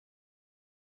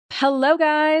Hello,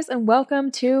 guys, and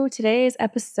welcome to today's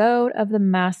episode of the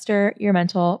Master Your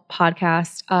Mental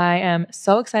podcast. I am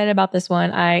so excited about this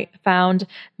one. I found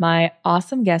my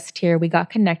awesome guest here. We got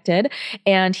connected,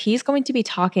 and he's going to be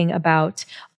talking about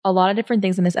a lot of different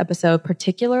things in this episode,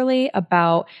 particularly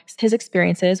about his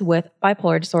experiences with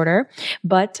bipolar disorder,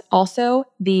 but also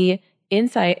the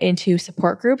insight into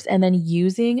support groups and then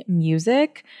using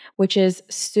music, which is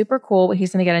super cool what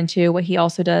he's going to get into, what he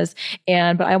also does.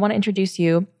 But I want to introduce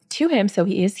you to him. So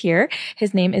he is here.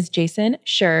 His name is Jason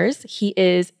Schurz. He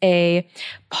is a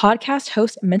podcast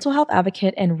host, mental health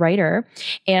advocate, and writer.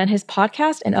 And his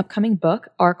podcast and upcoming book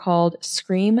are called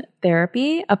Scream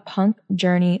Therapy, A Punk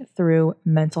Journey Through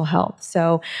Mental Health.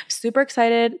 So super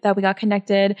excited that we got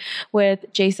connected with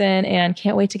Jason and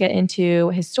can't wait to get into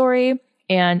his story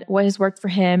and what has worked for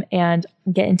him and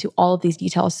get into all of these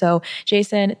details. So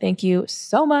Jason, thank you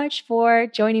so much for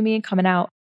joining me and coming out.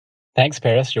 Thanks,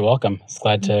 Paris. You're welcome. It's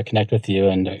glad to connect with you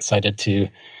and excited to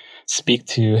speak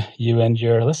to you and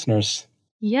your listeners.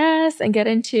 Yes, and get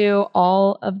into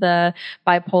all of the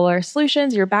bipolar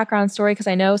solutions, your background story, because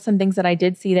I know some things that I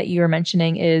did see that you were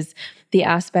mentioning is the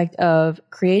aspect of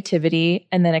creativity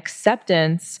and then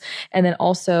acceptance, and then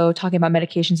also talking about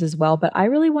medications as well. But I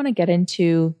really want to get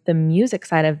into the music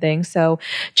side of things. So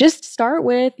just start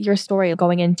with your story,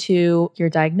 going into your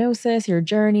diagnosis, your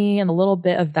journey, and a little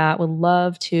bit of that. Would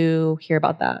love to hear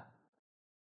about that.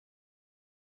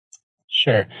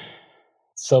 Sure.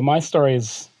 So my story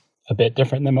is a bit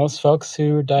different than most folks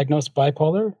who are diagnosed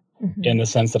bipolar, in the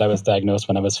sense that I was diagnosed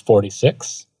when I was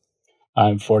 46.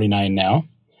 I'm 49 now.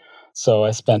 So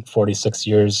I spent 46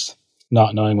 years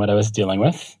not knowing what I was dealing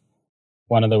with.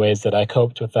 One of the ways that I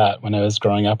coped with that when I was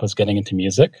growing up was getting into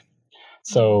music.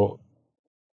 So,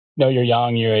 you're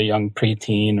young, you're a young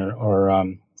preteen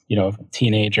or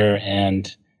teenager,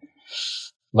 and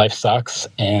life sucks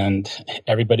and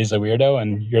everybody's a weirdo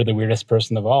and you're the weirdest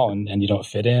person of all and you don't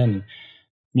fit in.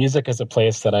 Music is a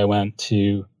place that I went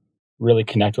to really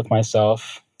connect with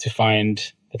myself, to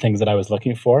find the things that I was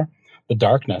looking for. The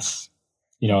darkness,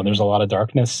 there's a lot of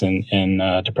darkness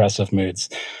in depressive moods.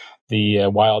 The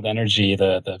wild energy,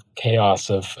 the chaos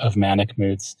of manic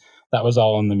moods, that was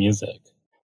all in the music.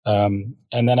 And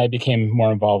then I became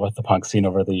more involved with the punk scene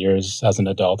over the years. As an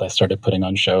adult, I started putting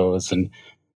on shows and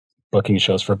booking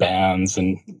shows for bands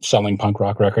and selling punk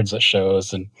rock records at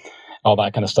shows, and all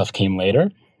that kind of stuff came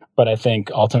later. But I think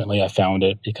ultimately I found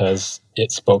it because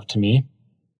it spoke to me,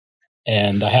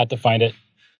 and I had to find it.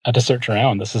 I had to search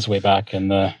around. This is way back in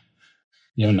the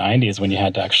 90s when you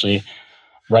had to actually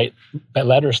write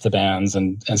letters to bands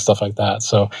and stuff like that.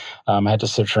 So I had to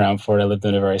search around for it. I lived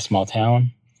in a very small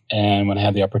town, and when I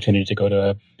had the opportunity to go to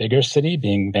a bigger city,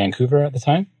 being Vancouver at the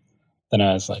time, then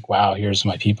I was like, wow, here's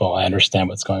my people. I understand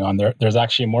what's going on. There's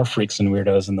actually more freaks and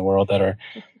weirdos in the world that are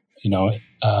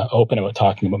open about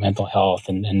talking about mental health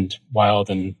and wild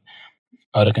and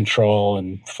out of control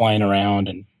and flying around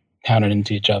and pounding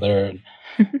into each other. And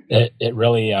it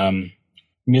really,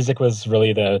 music was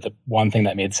really the one thing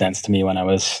that made sense to me when I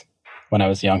was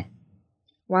young.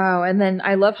 Wow. And then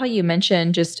I love how you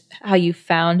mentioned just how you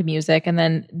found music. And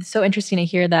then it's so interesting to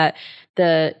hear that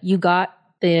you got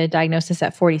the diagnosis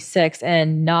at 46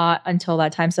 and not until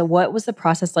that time. So what was the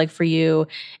process like for you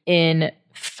in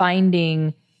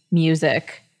finding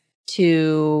music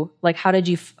to, like, how did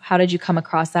you come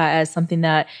across that as something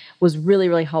that was really,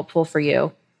 really helpful for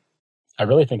you? I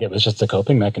really think it was just a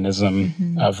coping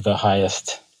mechanism of the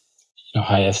highest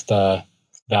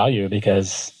value,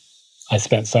 because I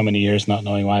spent so many years not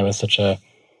knowing why I was such a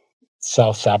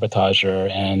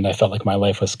self-sabotager, and I felt like my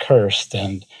life was cursed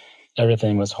and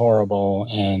everything was horrible.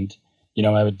 And,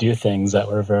 I would do things that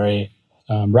were very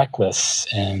reckless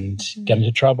and get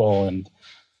into trouble and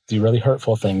do really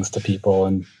hurtful things to people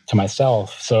and to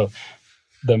myself. So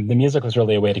the music was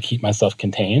really a way to keep myself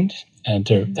contained and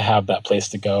to have that place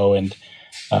to go and,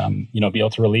 be able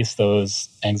to release those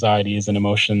anxieties and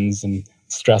emotions and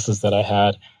stresses that I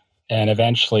had. And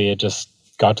eventually it just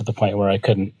got to the point where I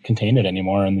couldn't contain it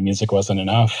anymore and the music wasn't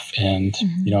enough. And,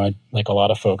 I, like a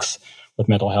lot of folks with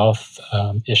mental health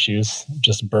issues,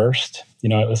 just burst.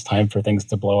 It was time for things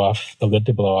to blow off, the lid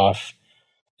to blow off.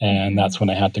 And that's when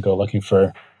I had to go looking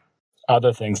for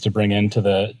other things to bring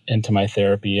into my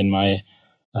therapy and my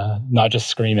not just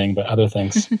screaming, but other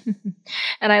things.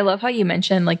 And I love how you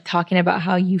mentioned, like, talking about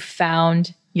how you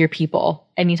found your people,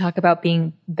 and you talk about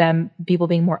people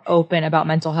being more open about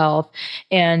mental health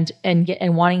and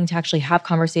wanting to actually have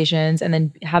conversations and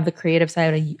then have the creative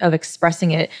side of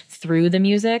expressing it through the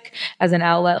music as an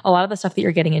outlet. A lot of the stuff that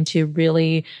you're getting into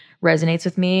really resonates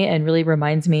with me and really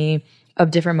reminds me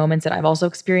of different moments that I've also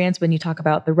experienced when you talk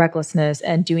about the recklessness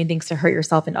and doing things to hurt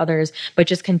yourself and others, but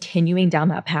just continuing down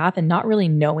that path and not really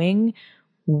knowing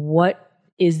what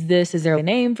is this? Is there a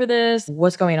name for this?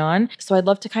 What's going on? So I'd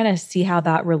love to kind of see how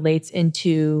that relates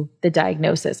into the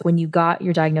diagnosis. When you got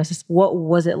your diagnosis, what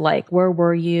was it like? Where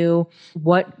were you?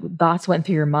 What thoughts went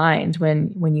through your mind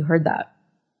when you heard that?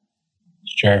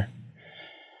 Sure.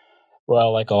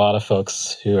 Well, like a lot of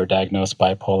folks who are diagnosed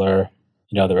bipolar,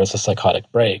 there is a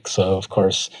psychotic break. So of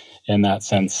course, in that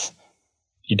sense,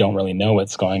 you don't really know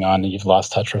what's going on. You've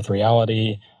lost touch with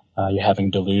reality. You're having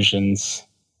delusions,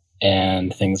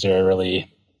 and things are really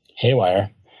haywire.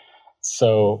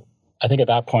 So I think at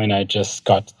that point, I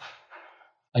got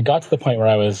to the point where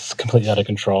I was completely out of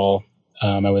control.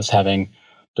 I was having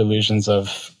delusions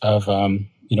of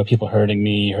people hurting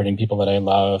me, hurting people that I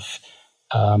love.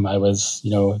 I was,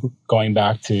 going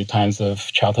back to times of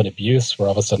childhood abuse where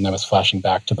all of a sudden I was flashing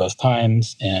back to those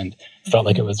times and felt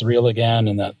like it was real again,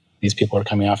 and that these people were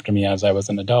coming after me as I was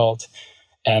an adult.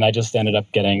 And I just ended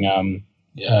up getting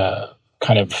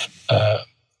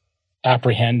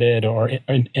apprehended or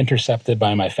intercepted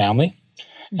by my family.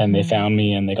 And they found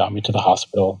me and they got me to the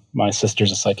hospital. My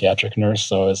sister's a psychiatric nurse,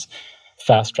 so I was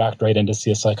fast-tracked right in to see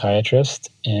a psychiatrist.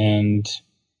 And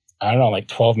I don't know, like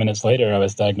 12 minutes later, I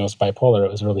was diagnosed bipolar.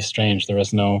 It was really strange. There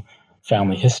was no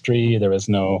family history. There was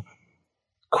no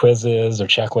quizzes or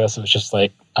checklists. It was just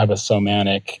like I was so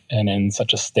manic and in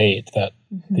such a state that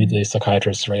the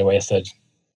psychiatrist right away said,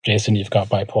 "Jason, you've got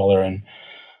bipolar." And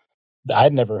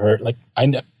I'd never heard,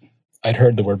 I'd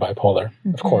heard the word bipolar,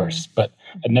 of course, but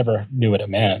I never knew what it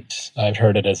meant. I've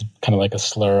heard it as kind of like a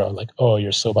slur of like, "Oh,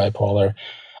 you're so bipolar."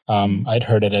 I'd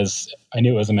heard it as, I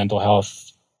knew it was a mental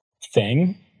health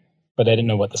thing, but I didn't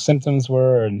know what the symptoms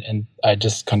were. And I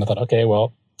just kind of thought, okay,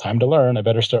 well, time to learn. I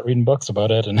better start reading books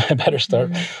about it. And I better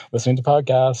start listening to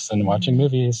podcasts and watching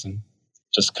movies, and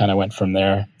just kind of went from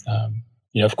there.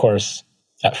 Of course,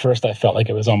 at first I felt like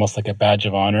it was almost like a badge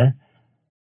of honor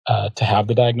to have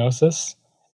the diagnosis.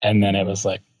 And then it was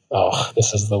like, oh,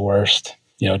 this is the worst,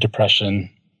 depression,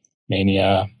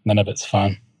 mania, none of it's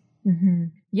fun.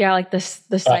 Yeah. Like the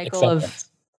cycle of,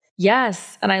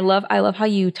 yes. And I love how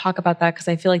you talk about that, because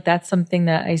I feel like that's something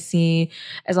that I see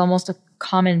as almost a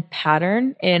common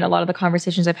pattern in a lot of the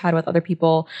conversations I've had with other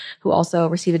people who also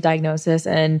received a diagnosis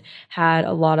and had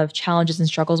a lot of challenges and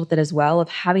struggles with it as well, of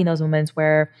having those moments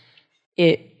where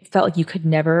it felt like you could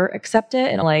never accept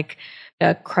it, and like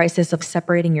a crisis of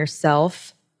separating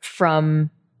yourself from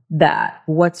that.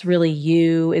 What's really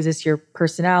you? Is this your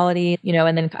personality?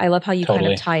 And then I love how you kind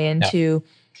of tie into,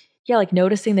 like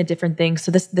noticing the different things.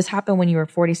 So this happened when you were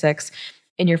 46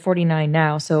 and you're 49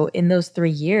 now. So in those 3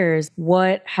 years,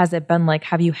 what has it been like?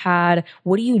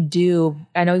 What do you do?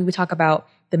 I know we talk about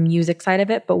the music side of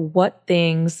it, but what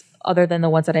things other than the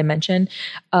ones that I mentioned,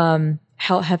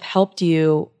 have helped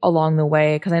you along the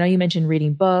way? Because I know you mentioned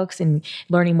reading books and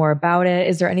learning more about it.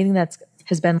 Is there anything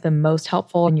has been the most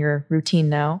helpful in your routine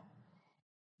now?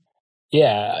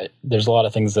 Yeah, there's a lot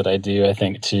of things that I do, I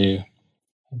think, to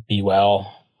be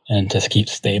well and to keep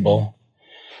stable.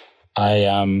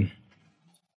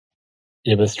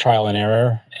 It was trial and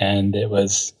error, and it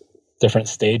was different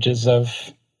stages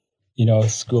of,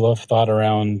 school of thought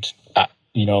around,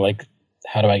 like,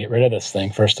 how do I get rid of this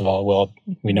thing? First of all, well,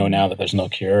 we know now that there's no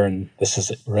cure, and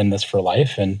we're in this for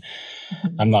life. And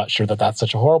I'm not sure that that's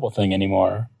such a horrible thing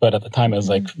anymore. But at the time, it was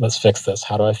like, let's fix this.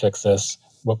 How do I fix this?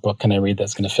 What book can I read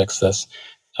that's going to fix this?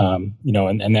 And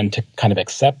then to kind of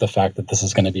accept the fact that this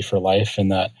is going to be for life,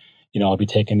 and that, I'll be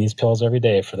taking these pills every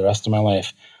day for the rest of my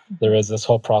life. There is this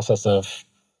whole process of,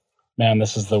 man,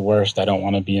 this is the worst. I don't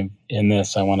want to be in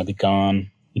this. I want to be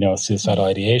gone, suicidal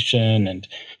ideation, and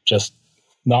just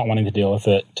not wanting to deal with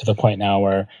it, to the point now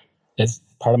where it's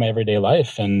part of my everyday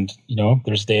life. And,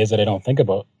 there's days that I don't think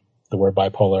about the word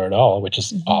bipolar at all, which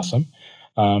is awesome.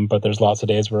 But there's lots of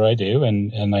days where I do,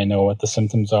 and I know what the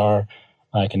symptoms are.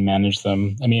 I can manage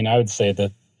them. I mean, I would say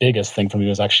the biggest thing for me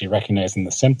was actually recognizing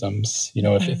the symptoms.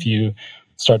 If you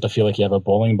start to feel like you have a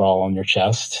bowling ball on your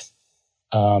chest,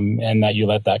 and that you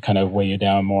let that kind of weigh you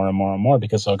down more and more and more,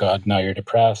 because, oh God, now you're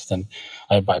depressed, and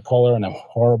I have bipolar, and I'm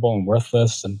horrible and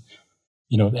worthless. And,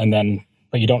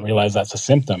 but you don't realize that's a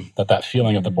symptom, that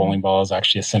feeling of the bowling ball is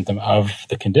actually a symptom of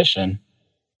the condition.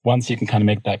 Once you can kind of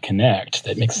make that connect,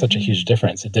 that makes such a huge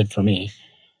difference. It did for me.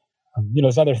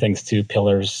 There's other things too,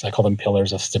 pillars. I call them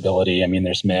pillars of stability. I mean,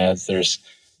 there's meds, there's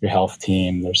your health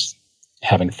team, there's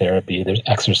having therapy, there's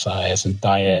exercise and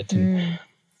diet, and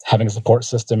having a support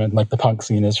system. And like the punk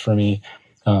scene is for me,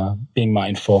 being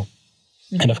mindful.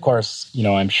 And of course,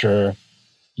 I'm sure,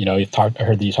 I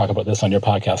heard that you talk about this on your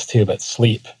podcast too, but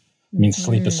sleep. I mean,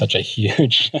 sleep is such a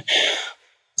huge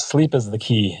sleep is the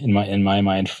key in my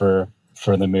mind for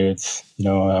the moods.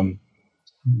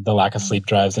 The lack of sleep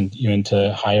drives you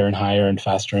into higher and higher and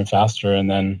faster, and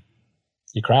then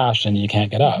you crash and you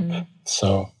can't get up.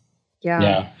 So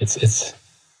it's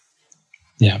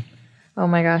Oh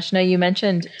my gosh. No, you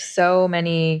mentioned so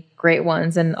many great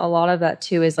ones. And a lot of that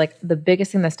too is like the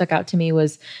biggest thing that stuck out to me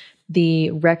was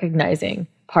the recognizing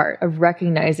part of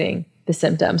recognizing the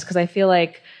symptoms. Cause I feel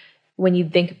like when you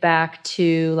think back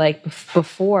to like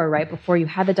before, right before you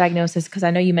had the diagnosis, because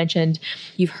I know you mentioned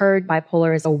you've heard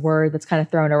bipolar is a word that's kind of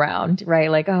thrown around,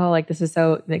 right? Like, oh, like this is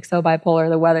so bipolar,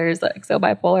 the weather is like so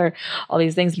bipolar, all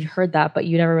these things. You've heard that, but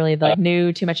you never really like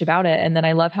knew too much about it. And then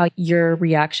I love how your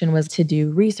reaction was to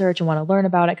do research and want to learn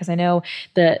about it, because I know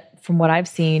that from what I've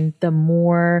seen, the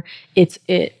more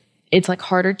it's like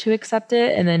harder to accept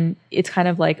it. And then it's kind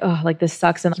of like, oh, like this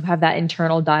sucks. And you have that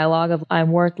internal dialogue of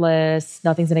I'm worthless.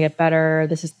 Nothing's going to get better.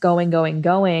 This is going.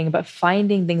 But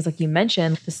finding things like you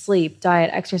mentioned, the sleep, diet,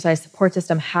 exercise, support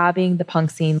system, having the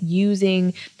punk scene,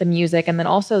 using the music. And then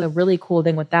also the really cool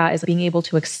thing with that is being able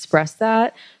to express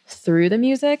that through the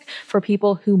music for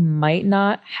people who might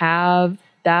not have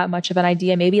that much of an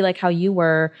idea, maybe like how you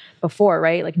were before,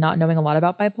 right? Like not knowing a lot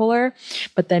about bipolar,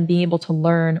 but then being able to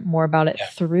learn more about it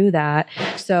through that.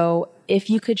 So if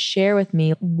you could share with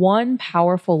me one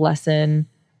powerful lesson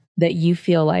that you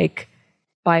feel like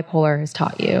bipolar has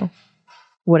taught you,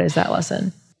 what is that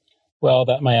lesson? Well,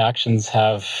 that my actions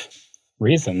have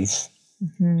reasons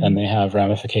and they have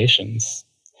ramifications.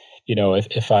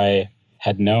 If I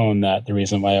had known that the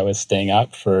reason why I was staying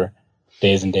up for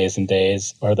days and days and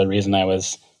days, or the reason I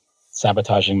was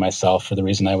sabotaging myself, or the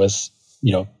reason I was,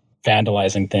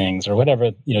 vandalizing things, or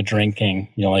whatever, drinking,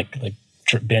 like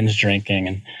binge drinking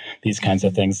and these kinds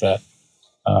of things that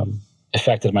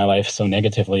affected my life so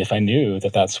negatively. If I knew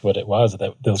that that's what it was,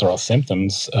 that those are all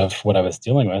symptoms of what I was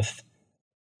dealing with,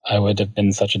 I would have been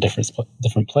in such a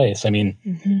different place. I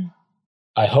mean,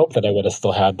 I hope that I would have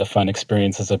still had the fun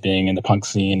experiences of being in the punk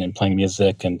scene and playing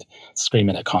music and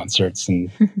screaming at concerts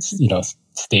and,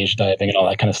 stage diving and all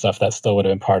that kind of stuff. That still would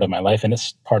have been part of my life. And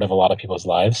it's part of a lot of people's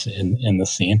lives in the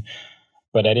scene.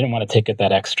 But I didn't want to take it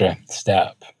that extra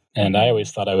step. And I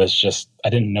always thought I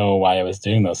didn't know why I was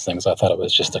doing those things. I thought it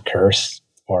was just a curse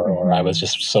or I was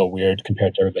just so weird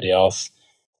compared to everybody else.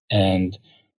 And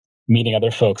meeting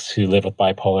other folks who live with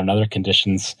bipolar and other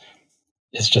conditions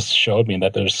has just showed me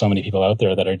that there's so many people out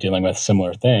there that are dealing with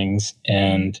similar things.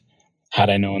 And had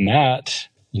I known that,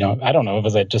 I don't know,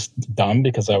 was I just dumb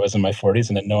because I was in my 40s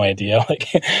and had no idea like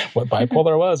what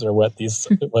bipolar was, or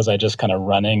was I just kind of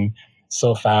running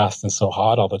so fast and so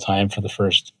hot all the time for the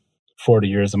first 40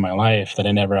 years of my life that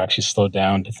I never actually slowed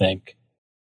down to think,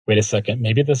 wait a second,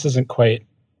 maybe this isn't quite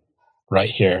right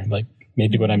here. Like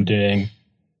maybe what I'm doing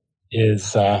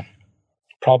is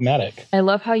problematic. I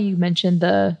love how you mentioned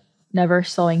the never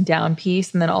slowing down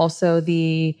piece, and then also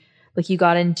like you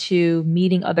got into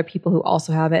meeting other people who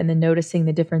also have it and then noticing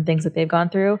the different things that they've gone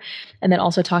through, and then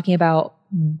also talking about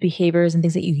behaviors and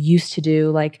things that you used to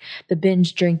do, like the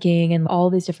binge drinking and all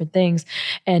these different things,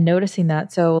 and noticing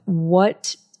that. So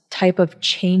what type of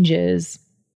changes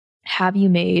have you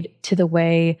made to the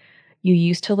way you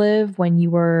used to live when you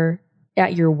were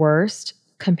at your worst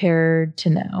compared to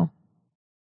now?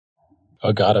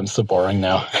 Oh God, I'm so boring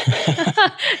now.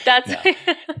 That's I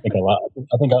think a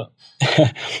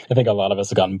lot of us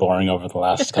have gotten boring over the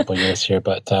last couple of years here.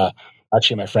 But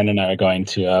actually, my friend and I are going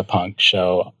to a punk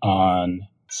show on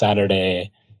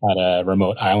Saturday at a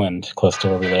remote island close to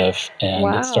where we live,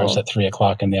 and It starts at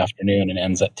 3:00 in the afternoon and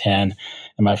ends at 10.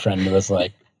 And my friend was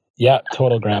like, "Yeah,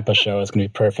 total grandpa show. It's gonna be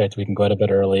perfect. We can go to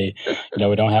bed early.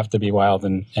 We don't have to be wild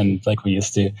and like we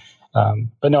used to."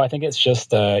 But no, I think it's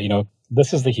just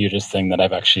this is the hugest thing that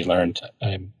I've actually learned.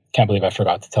 I can't believe I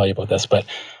forgot to tell you about this, but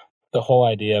the whole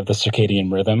idea of the circadian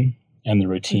rhythm and the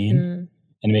routine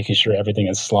and making sure everything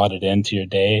is slotted into your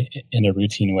day in a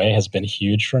routine way has been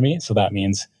huge for me. So that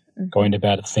means going to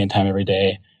bed at the same time every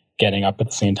day, getting up at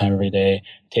the same time every day,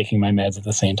 taking my meds at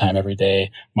the same time every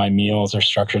day. My meals are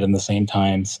structured in the same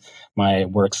times. My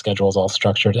work schedule is all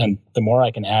structured. And the more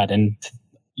I can add in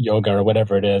yoga or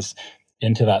whatever it is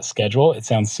into that schedule, it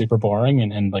sounds super boring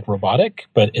and like robotic,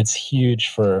 but it's huge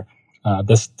for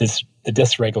the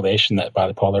dysregulation that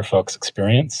bipolar folks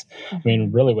experience. I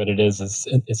mean, really what it is it's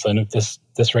a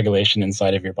dysregulation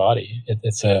inside of your body.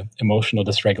 It's a emotional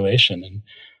dysregulation. And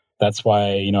that's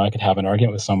why, I could have an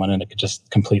argument with someone and it could just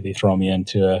completely throw me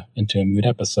into a mood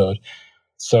episode.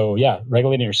 So yeah,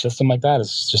 regulating your system like that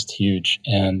is just huge.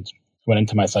 And went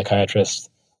into my psychiatrist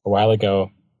a while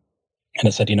ago and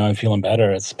I said, I'm feeling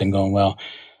better. It's been going well.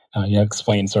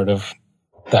 Explain sort of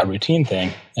that routine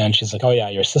thing. And she's like, oh yeah,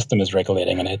 your system is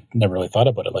regulating. And I never really thought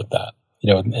about it like that,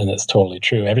 and it's totally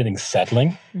true. Everything's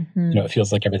settling, it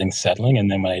feels like everything's settling. And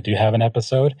then when I do have an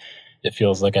episode, it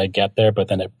feels like I get there, but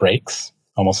then it breaks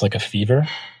almost like a fever,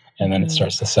 and then it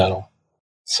starts to settle.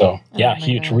 So yeah,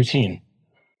 huge routine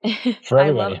for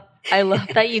everybody. I love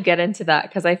that you get into that,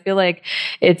 because I feel like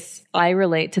I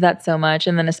relate to that so much.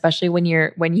 And then especially when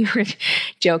you were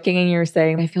joking and you were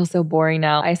saying, I feel so boring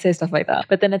now. I say stuff like that.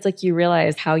 But then it's like you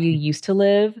realize how you used to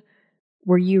live.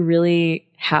 Were you really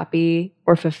happy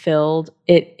or fulfilled?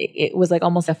 It was like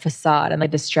almost a facade and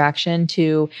like distraction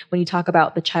to when you talk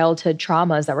about the childhood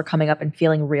traumas that were coming up and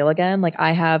feeling real again. Like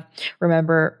I have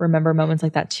remember moments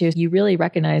like that too. You really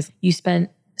recognize you spent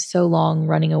so long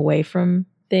running away from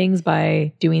things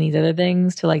by doing these other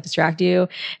things to like distract you.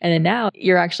 And then now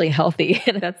you're actually healthy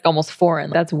and that's almost foreign.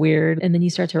 That's weird. And then you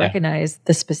start to recognize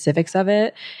the specifics of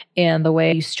it and the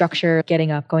way you structure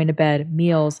getting up, going to bed,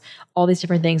 meals, all these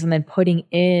different things, and then putting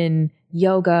in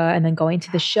yoga and then going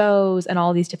to the shows and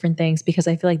all these different things, because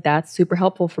I feel like that's super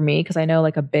helpful for me, because I know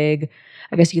like a big,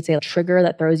 I guess you could say, like, trigger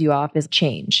that throws you off is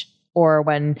change. Or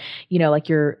when, like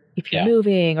if you're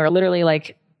moving, or literally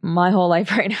like my whole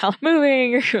life right now,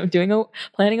 moving or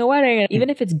planning a wedding, even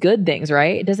if it's good things,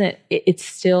 right? It's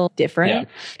still different.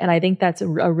 Yeah. And I think that's a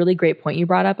really great point you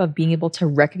brought up of being able to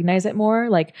recognize it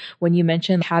more. Like when you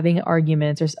mentioned having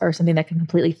arguments or something that can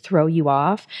completely throw you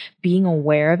off, being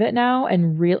aware of it now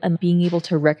and being able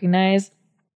to recognize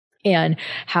and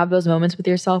have those moments with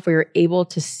yourself where you're able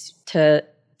to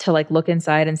like look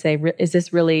inside and say, is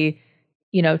this really,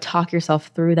 talk yourself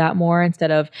through that more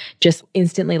instead of just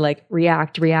instantly like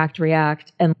react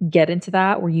and get into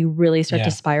that where you really start to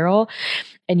spiral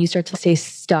and you start to stay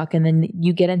stuck. And then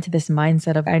you get into this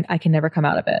mindset of, I can never come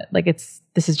out of it. Like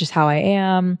this is just how I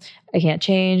am. I can't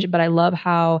change. But I love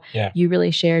how you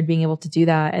really shared being able to do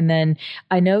that. And then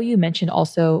I know you mentioned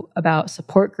also about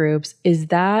support groups. Is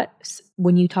that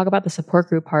when you talk about the support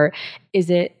group part, is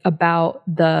it about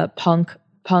the punk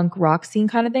rock scene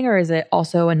kind of thing, or is it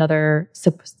also another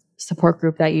support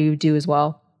group that you do as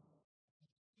well?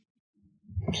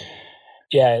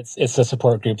 Yeah, it's a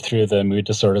support group through the Mood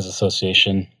Disorders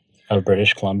Association of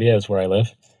British Columbia is where I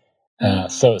live.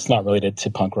 So it's not related to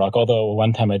punk rock, although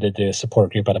one time I did do a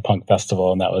support group at a punk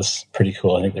festival, and that was pretty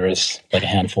cool. I think there was like a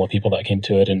handful of people that came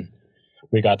to it, and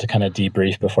we got to kind of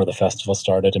debrief before the festival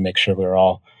started to make sure we were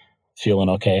all feeling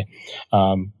okay.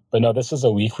 But no, this is a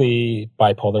weekly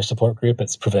bipolar support group.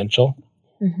 It's provincial.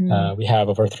 Mm-hmm. We have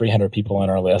over 300 people on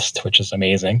our list, which is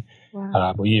amazing.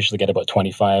 Wow. We usually get about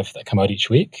 25 that come out each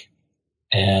week.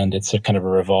 And it's a kind of a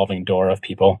revolving door of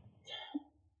people.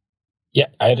 Yeah,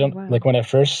 like when I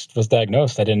first was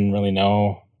diagnosed, I didn't really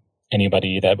know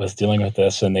anybody that was dealing with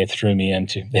this. And they put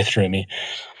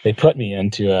me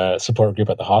into a support group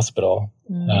at the hospital.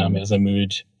 It was a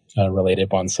mood related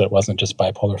one, so it wasn't just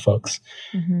bipolar folks.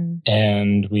 Mm-hmm.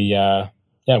 And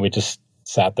we just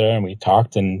sat there and we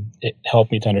talked, and it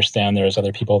helped me to understand there was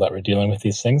other people that were dealing with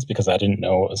these things, because I didn't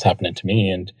know what was happening to me.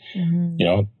 And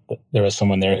there was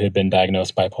someone there who'd been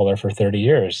diagnosed bipolar for 30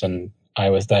 years, and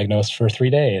I was diagnosed for 3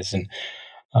 days, and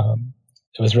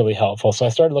it was really helpful. So I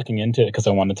started looking into it because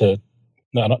I wanted to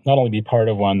not only be part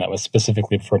of one that was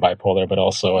specifically for bipolar, but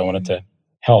also I wanted to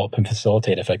help and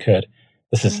facilitate if I could.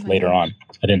 This is later on.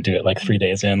 I didn't do it like 3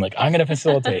 days in, like, I'm going to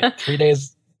facilitate 3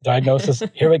 days diagnosis.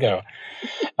 Here we go.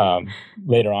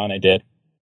 Later on, I did.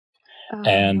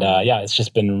 And it's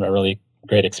just been a really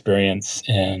great experience.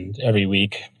 And every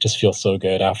week just feels so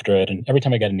good after it. And every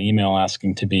time I get an email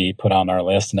asking to be put on our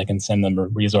list and I can send them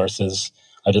resources,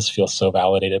 I just feel so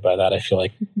validated by that. I feel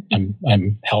like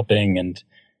I'm helping, and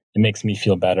it makes me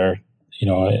feel better,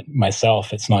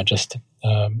 myself. It's not just...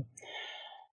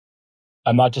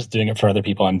 I'm not just doing it for other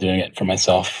people, I'm doing it for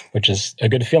myself, which is a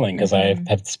good feeling, because I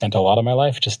have spent a lot of my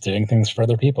life just doing things for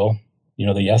other people.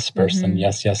 The yes person,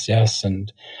 yes, yes, yes.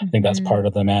 And I think that's part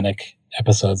of the manic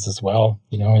episodes as well.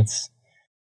 It's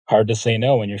hard to say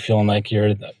no when you're feeling like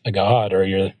you're a god or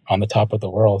you're on the top of the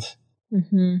world.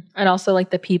 Mm-hmm. And also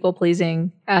like the people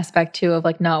pleasing aspect too, of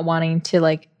like not wanting to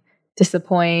like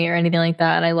disappoint or anything like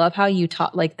that. And I love how you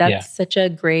taught, like that's such a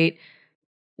great,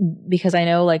 because I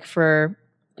know like for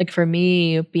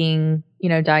me being,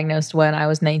 diagnosed when I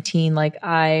was 19, like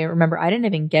I remember I didn't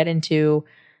even get into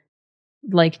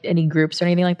like any groups or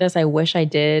anything like this. I wish I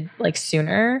did like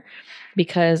sooner,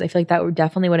 because I feel like that would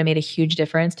have made a huge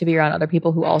difference to be around other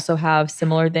people who also have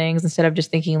similar things, instead of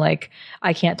just thinking like,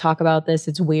 I can't talk about this,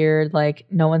 it's weird, like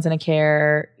no one's going to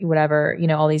care, whatever,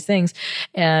 all these things.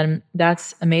 And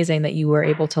that's amazing that you were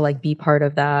able to like be part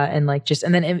of that and like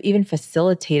and then even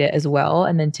facilitate it as well.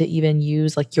 And then to even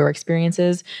use like your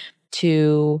experiences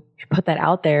to put that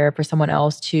out there for someone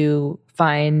else to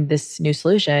find this new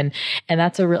solution. And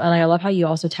that's and I love how you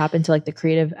also tap into like the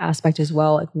creative aspect as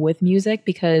well, like with music,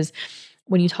 because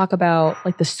when you talk about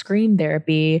like the scream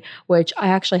therapy, which I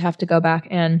actually have to go back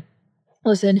and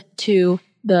listen to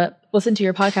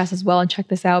your podcast as well and check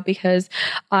this out, because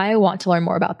I want to learn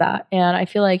more about that. And I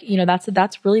feel like,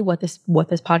 that's really what this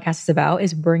podcast is about,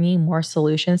 is bringing more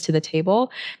solutions to the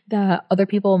table that other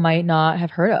people might not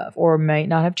have heard of or might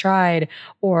not have tried,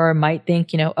 or might think,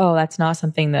 oh, that's not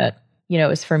something that,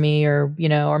 is for me, or,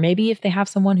 or maybe if they have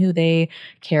someone who they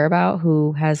care about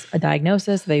who has a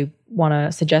diagnosis, they want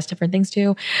to suggest different things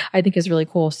to, I think is really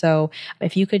cool. So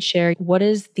if you could share, what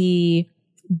is the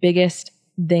biggest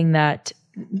thing that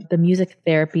the music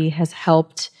therapy has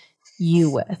helped you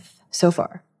with so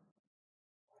far?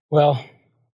 Well,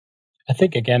 I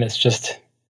think, again, it's just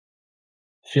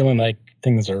feeling like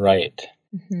things are right.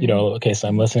 Okay, so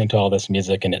I'm listening to all this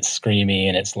music and it's screamy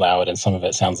and it's loud and some of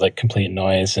it sounds like complete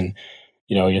noise, and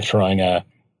you're throwing a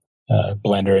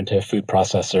blender into a food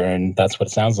processor and that's what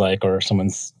it sounds like, or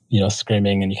someone's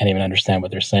screaming and you can't even understand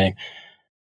what they're saying.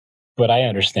 But I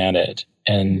understand it,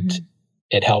 and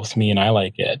it helps me and I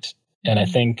like it. And I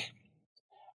think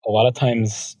a lot of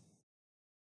times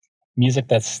music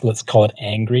that's, let's call it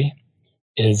angry,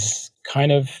 is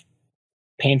kind of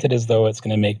painted as though it's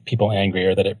going to make people angry,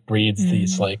 or that it breeds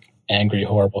these like angry,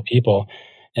 horrible people.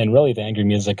 And really the angry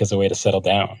music is a way to settle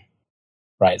down.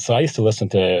 Right. So I used to listen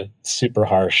to super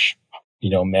harsh,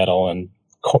 metal and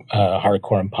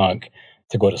hardcore and punk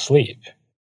to go to sleep,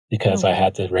 because I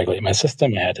had to regulate my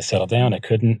system. I had to settle down. I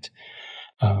couldn't.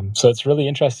 So it's really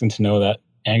interesting to know that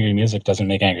angry music doesn't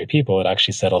make angry people. It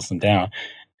actually settles them down.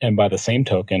 And by the same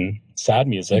token, sad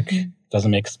music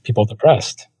doesn't make people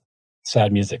depressed.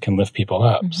 Sad music can lift people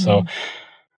up. So,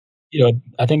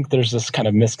 I think there's this kind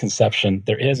of misconception.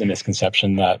 There is a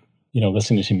misconception that,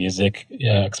 listening to music,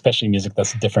 especially music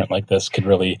that's different like this, could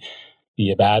really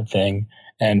be a bad thing.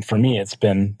 And for me, it's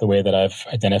been the way that I've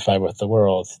identified with the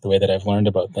world, the way that I've learned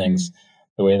about things,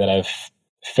 the way that I've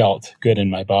felt good in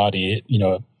my body,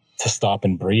 to stop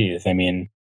and breathe. I mean,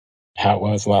 when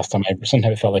was the last time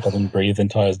sometimes I felt like I didn't breathe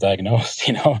until I was diagnosed,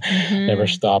 never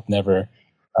stopped, never.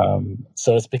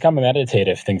 So it's become a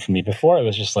meditative thing for me. Before it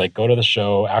was just like, go to the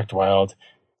show, act wild.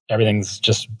 Everything's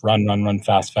just run,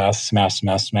 fast, smash,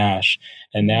 smash, smash.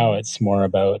 And now it's more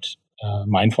about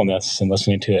mindfulness and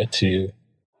listening to it to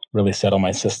really settle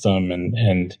my system,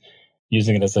 and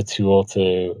using it as a tool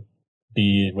to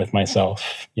be with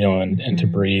myself, and to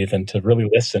breathe and to really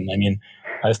listen. I mean,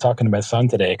 I was talking to my son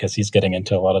today because he's getting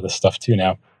into a lot of this stuff too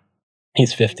now.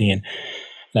 He's 15.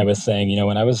 And I was saying,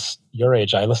 when I was your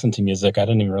age, I listened to music. I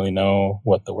didn't even really know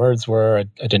what the words were.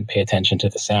 I didn't pay attention to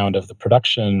the sound of the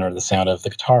production or the sound of the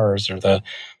guitars or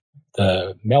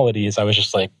the melodies. I was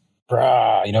just like,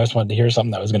 brah, I just wanted to hear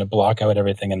something that was going to block out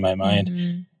everything in my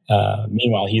mind.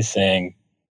 Meanwhile, he's saying,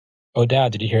 oh,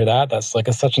 Dad, did you hear that? That's like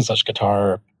a such and such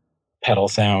guitar pedal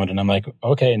sound. And I'm like,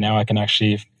 okay, now I can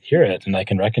actually hear it and I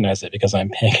can recognize it because I'm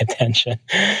paying attention.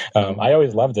 I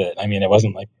always loved it. I mean, it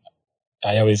wasn't like,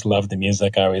 I always loved the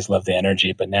music. I always loved the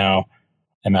energy, but now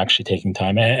I'm actually taking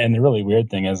time. And the really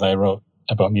weird thing is I wrote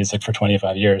about music for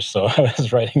 25 years. So I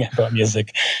was writing about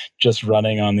music, just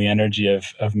running on the energy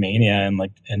of mania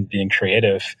and being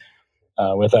creative,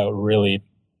 without really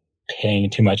paying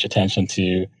too much attention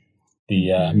to the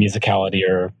musicality,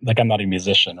 or like, I'm not a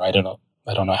musician, right?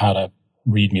 I don't know how to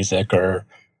read music,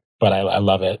 but I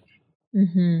love it.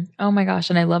 Oh my gosh.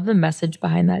 And I love the message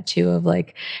behind that too, of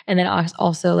like, and then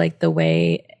also like the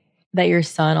way that your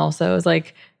son also is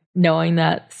like knowing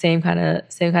that same kind of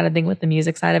thing with the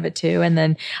music side of it too. And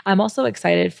then I'm also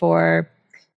excited for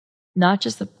not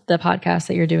just the podcast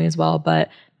that you're doing as well, but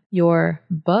your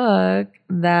book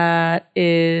are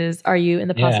you in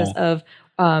the process of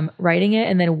writing it?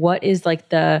 And then what is like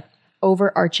the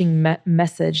overarching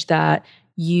message that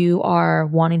you are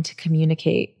wanting to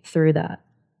communicate through that?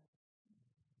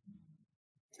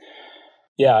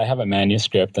 Yeah, I have a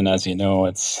manuscript, and as you know,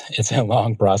 it's a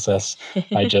long process.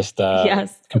 I just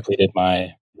completed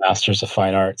my Master's of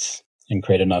Fine Arts in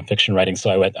creative nonfiction writing.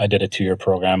 So I did a 2-year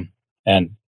program,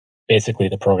 and basically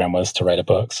the program was to write a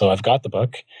book. So I've got the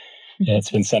book. It's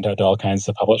been sent out to all kinds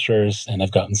of publishers, and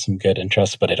I've gotten some good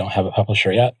interest, but I don't have a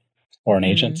publisher yet or an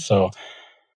agent. So,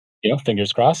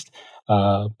 fingers crossed.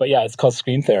 But yeah, it's called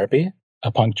Scream Therapy,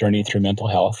 A Punk Journey Through Mental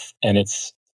Health. And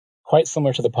it's quite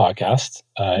similar to the podcast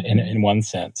in one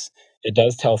sense. It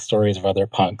does tell stories of other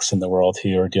punks in the world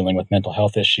who are dealing with mental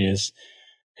health issues,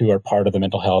 who are part of the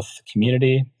mental health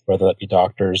community, whether that be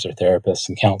doctors or therapists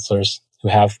and counselors who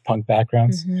have punk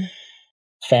backgrounds,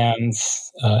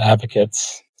 fans,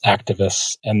 advocates,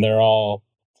 activists, and they're all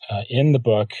in the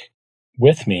book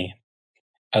with me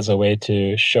as a way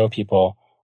to show people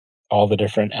all the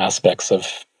different aspects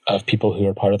of people who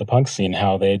are part of the punk scene,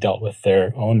 how they dealt with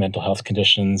their own mental health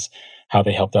conditions, how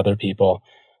they helped other people.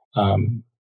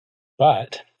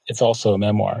 But it's also a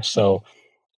memoir. So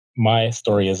my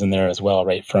story is in there as well,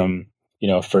 right from,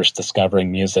 first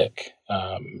discovering music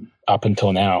up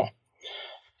until now.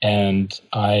 And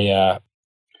I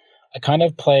kind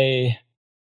of play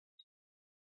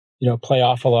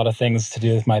off a lot of things to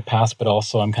do with my past, but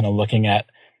also I'm kind of looking at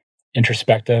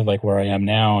introspective, like where I am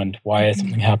now and why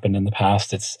something happened in the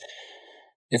past.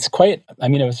 It's quite,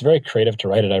 it was very creative to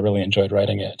write it. I really enjoyed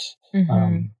writing it.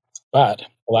 But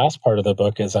the last part of the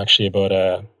book is actually about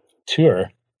a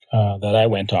tour that I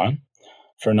went on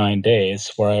for 9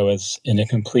 days, where I was in a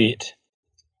complete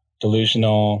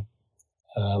delusional,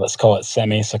 let's call it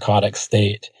semi-psychotic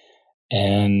state,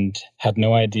 and had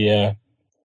no idea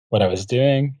what I was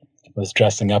doing. Was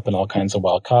dressing up in all kinds of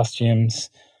wild costumes.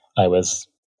 I was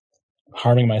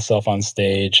harming myself on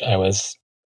stage. I was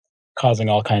causing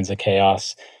all kinds of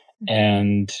chaos.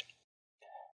 And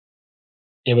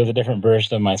it was a different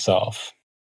version of myself.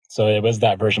 So it was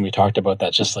that version we talked about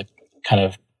that just like kind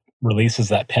of releases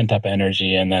that pent up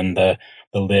energy, and then the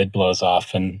lid blows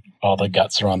off and all the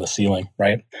guts are on the ceiling,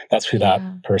 right? That's who that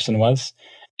person was.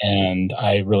 And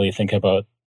I really think about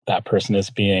that person as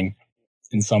being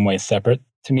in some way separate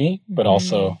to me, but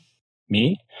also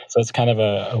me. So it's kind of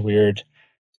a weird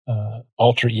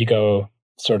alter ego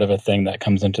sort of a thing that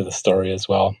comes into the story as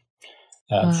well.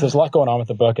 So there's a lot going on with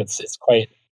the book. It's quite,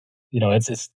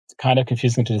 it's kind of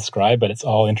confusing to describe, but it's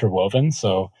all interwoven.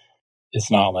 So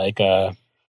it's not like a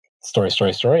story.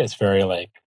 It's very like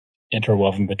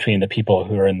interwoven between the people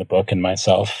who are in the book and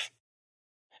myself.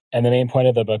 And the main point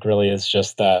of the book really is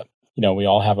just that, we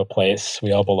all have a place,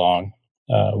 we all belong.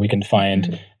 We can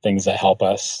find things that help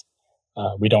us.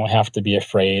 We don't have to be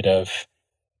afraid of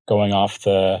going off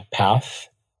the path.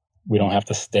 We don't have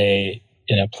to stay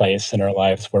in a place in our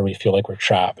lives where we feel like we're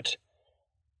trapped.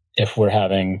 If we're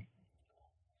having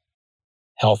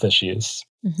health issues,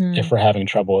 if we're having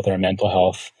trouble with our mental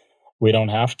health, we don't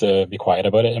have to be quiet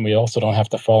about it. And we also don't have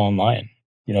to fall in line.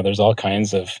 There's all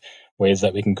kinds of ways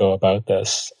that we can go about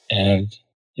this. And,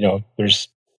 there's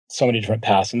so many different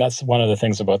paths. And that's one of the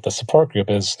things about the support group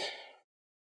is,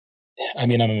 I'm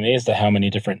amazed at how many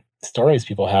different stories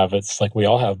people have. It's like we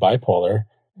all have bipolar,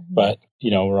 but,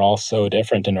 we're all so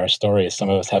different in our stories. Some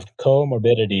of us have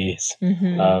comorbidities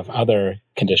of other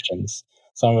conditions.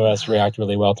 Some of us react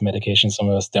really well to medication. Some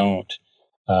of us don't.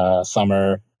 Some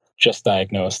are just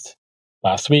diagnosed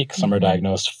last week. Some are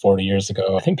diagnosed 40 years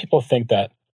ago. I think people think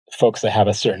that folks that have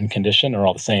a certain condition are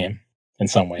all the same in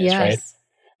some ways, right?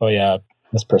 Oh yeah,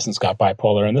 this person's got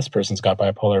bipolar and this person's got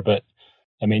bipolar. But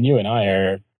you and I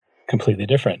are completely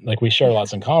different. Like we share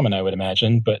lots in common, I would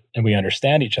imagine, and we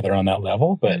understand each other on that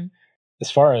level. But as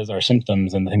far as our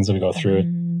symptoms and the things that we go through,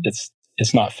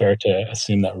 it's not fair to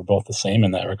assume that we're both the same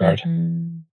in that regard.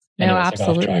 No,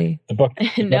 absolutely. The book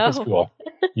is cool.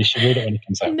 You should read it when it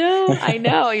comes out. No, I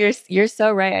know. You're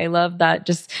so right. I love that,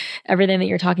 just everything that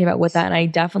you're talking about with that. And I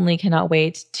definitely cannot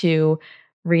wait to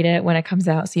read it when it comes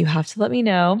out. So you have to let me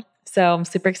know. So I'm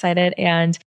super excited.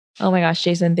 And oh my gosh,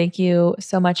 Jason, thank you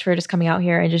so much for just coming out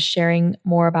here and just sharing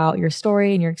more about your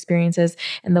story and your experiences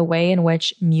and the way in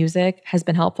which music has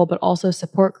been helpful, but also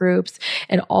support groups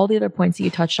and all the other points that you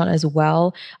touched on as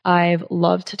well. I've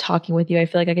loved talking with you. I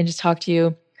feel like I can just talk to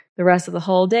you the rest of the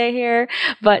whole day here,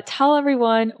 but tell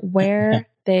everyone where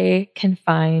they can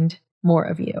find more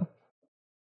of you.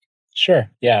 Sure.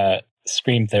 Yeah.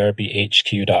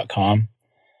 screamtherapyhq.com.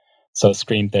 So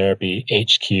Scream Therapy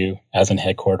HQ as in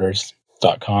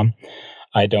headquarters.com.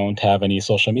 I don't have any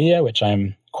social media, which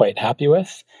I'm quite happy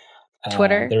with.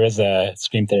 Twitter? There is a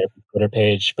Scream Therapy Twitter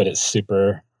page, but it's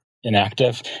super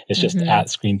inactive. It's just at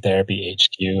Scream Therapy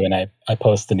HQ, and I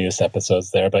post the newest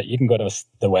episodes there. But you can go to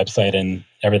the website, and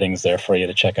everything's there for you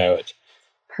to check out.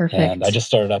 Perfect. And I just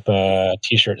started up a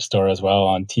t-shirt store as well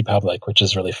on TeePublic, which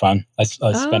is really fun. I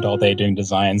spent all day doing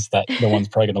designs that no one's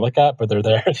probably going to look at, but they're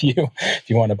there if you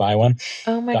want to buy one.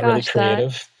 Oh my gosh, really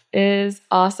creative. That is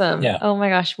awesome. Yeah. Oh my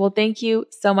gosh. Well, thank you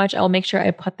so much. I'll make sure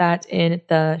I put that in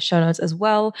the show notes as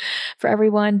well for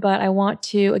everyone. But I want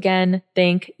to, again,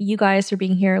 thank you guys for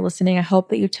being here, listening. I hope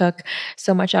that you took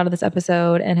so much out of this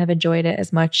episode and have enjoyed it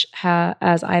as much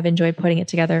as I've enjoyed putting it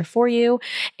together for you.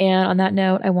 And on that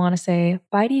note, I want to say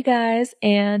bye to you guys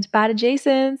and bye to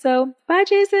Jason. So bye,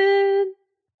 Jason.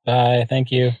 Bye.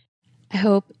 Thank you. I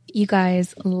hope you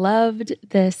guys loved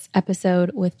this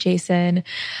episode with Jason.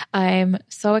 I'm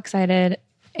so excited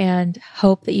and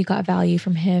hope that you got value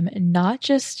from him, not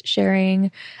just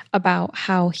sharing about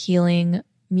how healing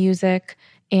music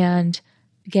and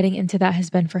getting into that has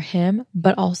been for him,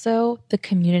 but also the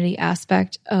community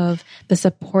aspect of the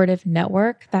supportive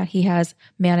network that he has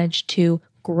managed to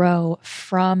grow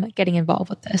from getting involved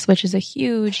with this, which is a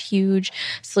huge, huge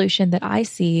solution that I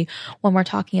see when we're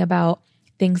talking about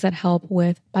things that help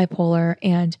with bipolar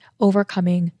and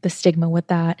overcoming the stigma with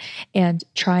that and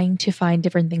trying to find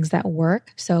different things that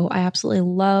work. So I absolutely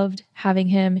loved having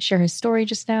him share his story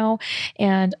just now.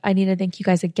 And I need to thank you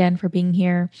guys again for being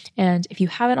here. And if you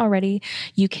haven't already,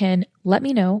 you can let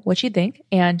me know what you think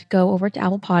and go over to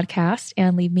Apple Podcast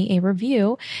and leave me a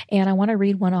review. And I want to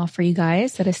read one off for you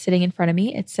guys that is sitting in front of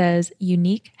me. It says,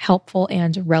 unique, helpful,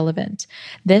 and relevant.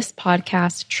 This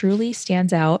podcast truly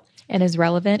stands out and is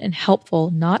relevant and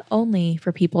helpful not only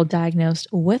for people diagnosed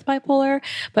with bipolar,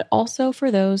 but also for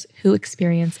those who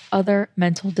experience other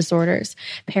mental disorders.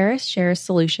 Paris shares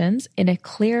solutions in a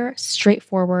clear,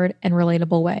 straightforward, and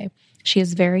relatable way. She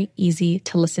is very easy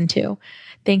to listen to.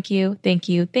 Thank you, thank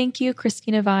you, thank you,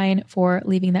 Christina Vine, for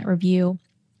leaving that review.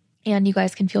 And you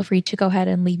guys can feel free to go ahead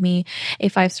and leave me a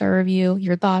 5-star review,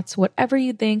 your thoughts, whatever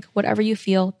you think, whatever you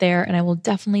feel there. And I will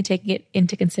definitely take it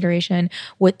into consideration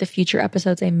with the future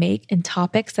episodes I make and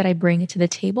topics that I bring to the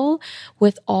table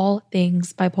with all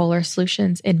things bipolar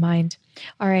solutions in mind.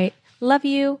 All right. Love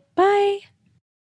you. Bye.